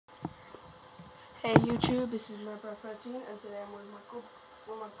Hey YouTube, this is mw3.MOV and today I'm with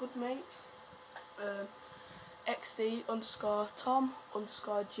one of my good mates,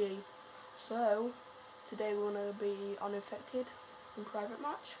 XD_Tom_G. So today we're gonna be uninfected in private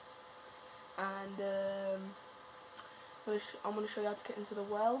match, and I'm gonna show you how to get into the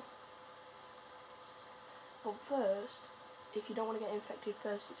well. But first, if you don't want to get infected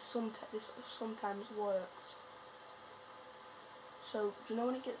first, this sometimes works. So, do you know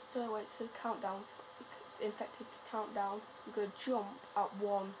when it gets to where it's a countdown, infected to countdown, you're going to jump at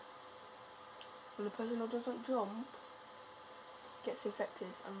 1. And the person who doesn't jump gets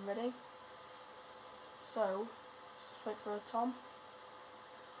infected. I'm ready? So, just wait for a Tom.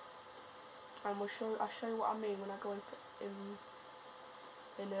 And I'll show you what I mean when I go in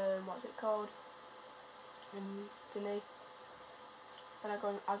what's it called? In thingy. And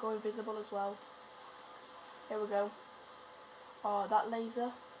I go invisible as well. Here we go. Oh, that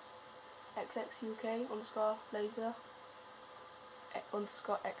laser, xxuk_laser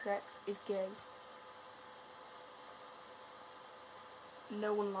 _xx is gay.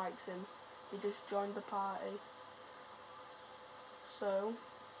 No one likes him. He just joined the party. So,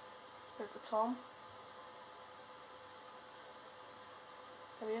 wait for Tom.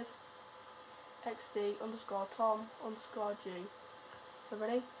 There he is. XD_Tom_G. So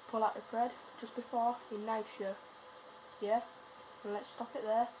ready? Pull out the bread just before he knifes you. Yeah? And let's stop it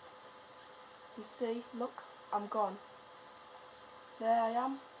there. You see, look, I'm gone. There I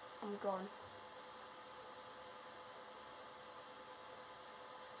am, I'm gone.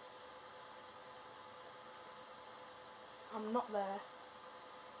 I'm not there.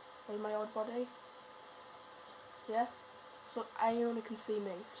 There's my old body. Yeah? So I only can see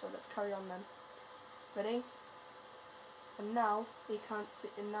me, so let's carry on then. Ready? And now he can't see,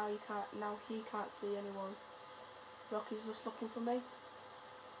 and now he can't see anyone. Rocky's just looking for me.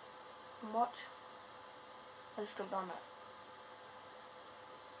 And watch. I just jumped down there.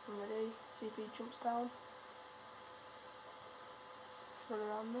 I'm ready. See if he jumps down. Just run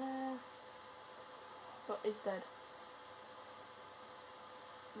around there. But he's dead.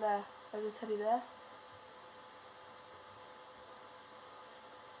 There's a teddy there.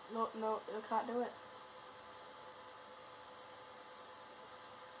 No, I can't do it.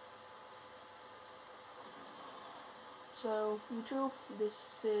 So, YouTube,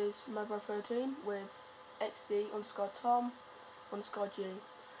 this is mw3.MOV with XD_Tom_G,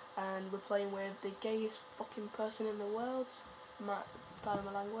 and we're playing with the gayest fucking person in the world, pardon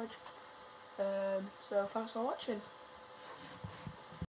my language. So, thanks for watching.